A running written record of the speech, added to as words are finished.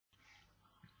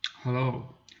Hello.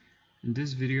 In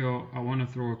this video, I want to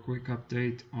throw a quick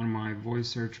update on my voice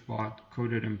search bot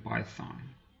coded in Python.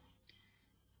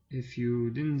 If you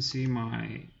didn't see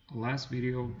my last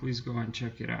video, please go and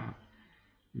check it out.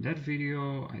 In that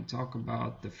video, I talk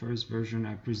about the first version.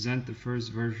 I present the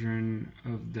first version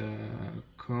of the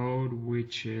code,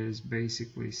 which is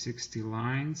basically 60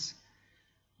 lines.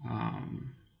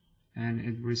 And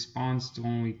it responds to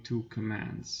only two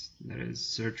commands, that is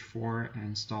search for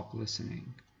and stop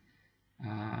listening.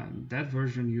 That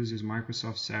version uses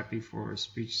Microsoft SAPI for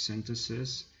speech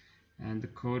synthesis, and the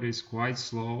code is quite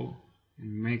slow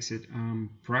and makes it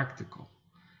practical.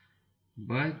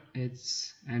 But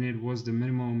it was the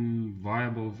minimum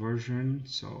viable version,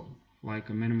 so like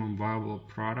a minimum viable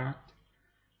product.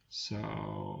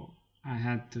 So I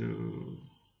had to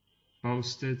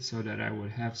post it so that I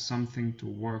would have something to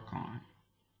work on.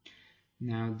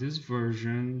 Now this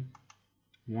version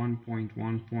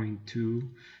 1.1.2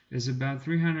 is about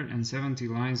 370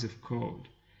 lines of code.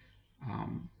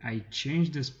 I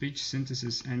changed the speech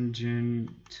synthesis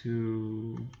engine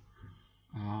to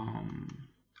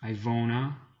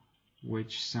Ivona,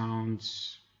 which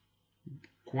sounds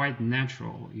quite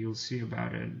natural. You'll see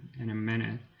about it in a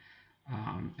minute.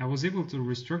 I was able to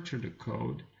restructure the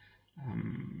code,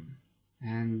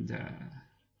 and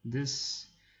this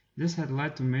had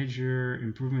led to major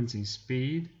improvements in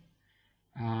speed.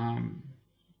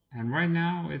 And right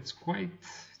now it's quite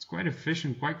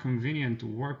efficient, quite convenient to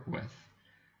work with.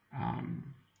 I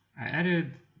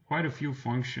added quite a few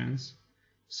functions,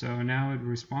 so now it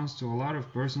responds to a lot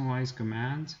of personalized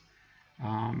commands.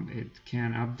 It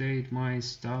can update my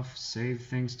stuff, save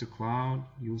things to cloud.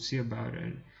 You'll see about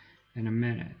it in a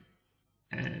minute.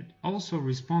 It also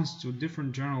responds to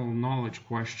different general knowledge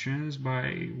questions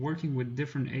by working with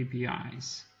different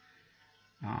APIs.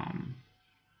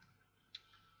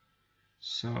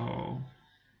 So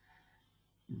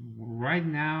right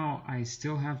now I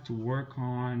still have to work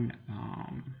on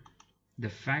the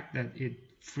fact that it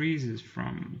freezes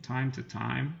from time to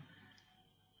time.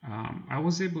 I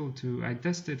was able to, I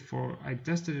tested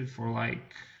it for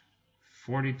like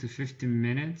 40 to 50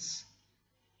 minutes,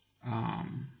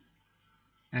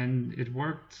 and it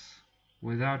worked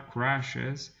without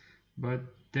crashes, but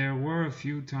there were a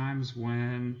few times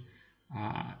when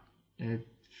it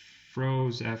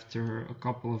froze after a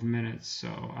couple of minutes. So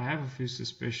I have a few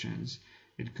suspicions.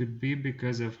 It could be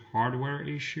because of hardware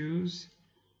issues,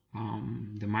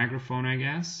 the microphone, I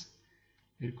guess.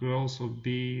 It could also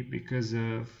be because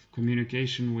of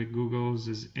communication with Google's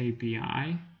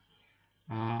API,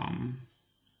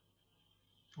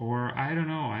 or I don't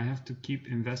know. I have to keep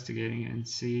investigating and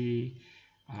see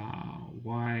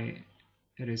why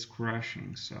it is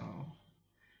crashing. So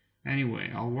anyway,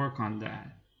 I'll work on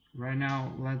that. Right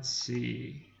now, let's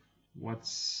see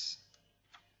what's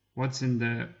in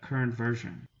the current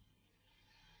version.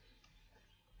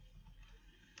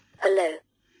 Hello.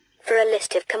 For a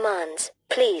list of commands,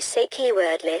 please say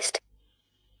keyword list.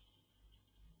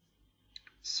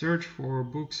 Search for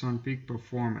books on peak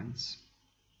performance.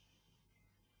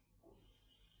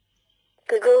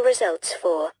 Google results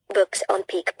for books on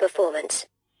peak performance.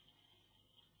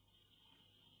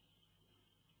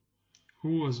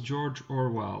 Who was George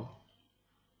Orwell?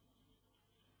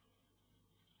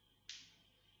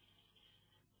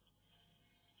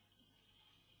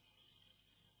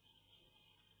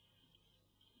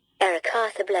 Eric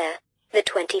Arthur Blair, the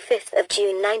 25th of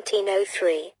June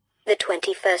 1903, the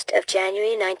 21st of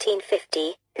January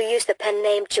 1950, who used the pen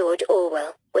name George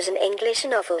Orwell, was an English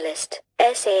novelist,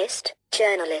 essayist,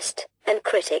 journalist, and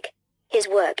critic. His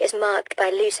work is marked by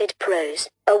lucid prose,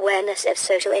 awareness of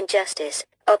social injustice,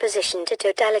 opposition to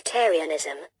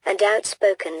totalitarianism, and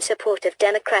outspoken support of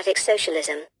democratic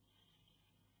socialism.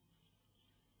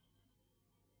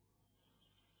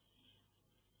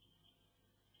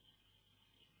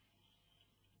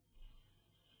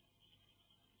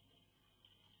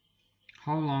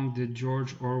 How long did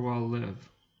George Orwell live?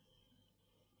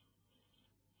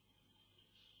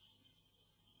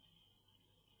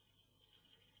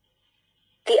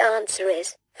 The answer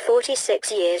is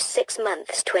 46 years 6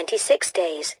 months 26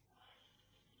 days.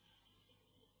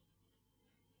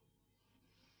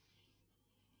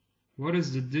 What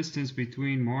is the distance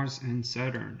between Mars and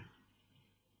Saturn?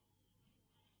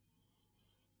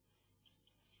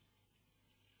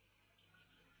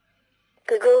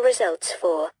 Google results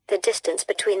for the distance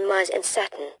between Mars and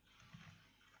Saturn.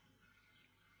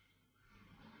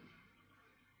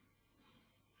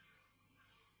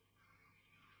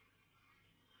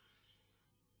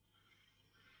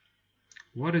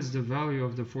 What is the value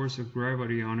of the force of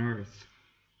gravity on Earth?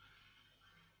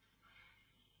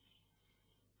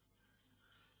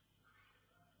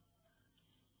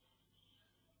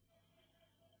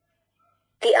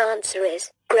 The answer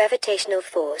is gravitational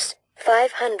force.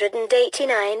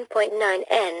 589.9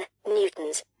 N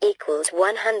newtons equals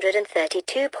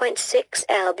 132.6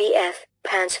 lbf.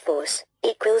 Pounds force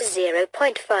equals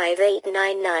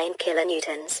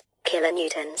 0.5899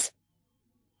 kilonewtons.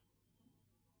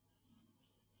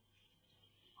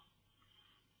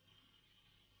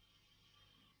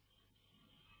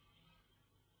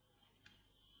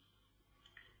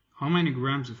 How many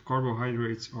grams of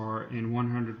carbohydrates are in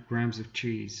 100 grams of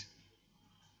cheese?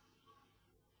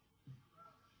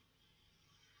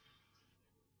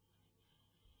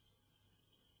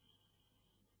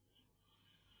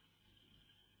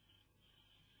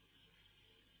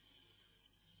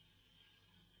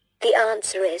 The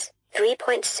answer is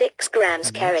 3.6 grams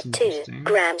That's carrot 2 interesting.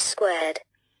 grams squared.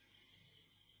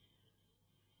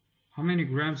 How many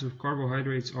grams of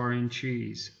carbohydrates are in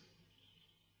cheese?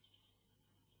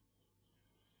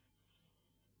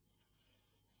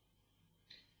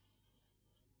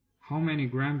 How many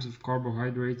grams of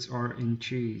carbohydrates are in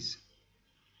cheese?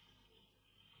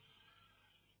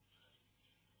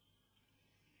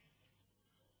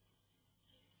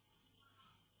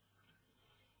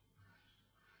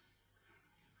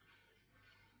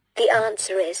 The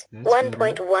answer is That's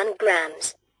 1.1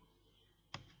 grams.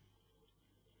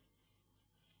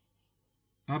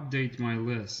 Update my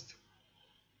list.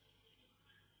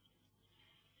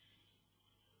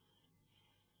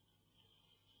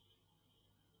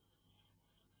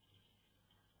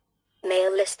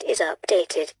 Mail list is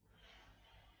updated.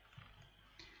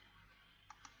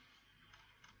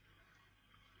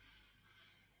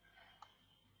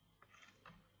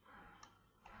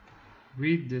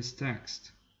 Read this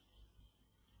text.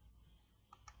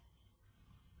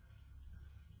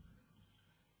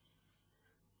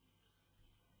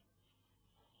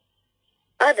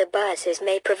 Other biases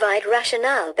may provide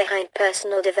rationale behind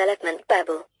personal development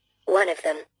babble. One of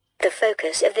them, the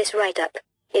focus of this write-up,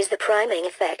 is the priming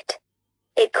effect.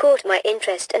 It caught my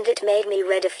interest and it made me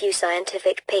read a few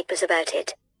scientific papers about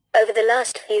it. Over the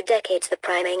last few decades, the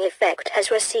priming effect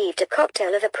has received a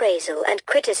cocktail of appraisal and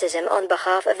criticism on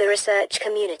behalf of the research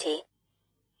community.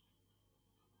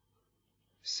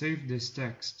 Save this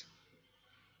text.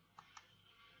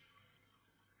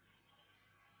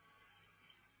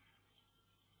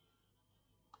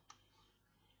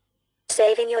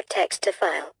 Saving your text to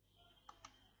file.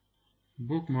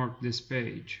 Bookmark this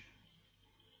page.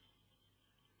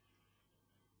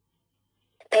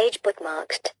 Page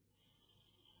bookmarked.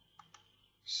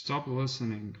 Stop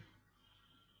listening.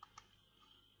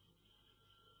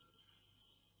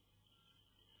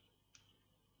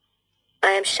 I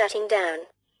am shutting down.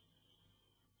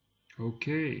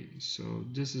 Okay, so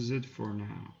this is it for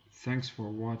now. Thanks for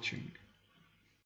watching.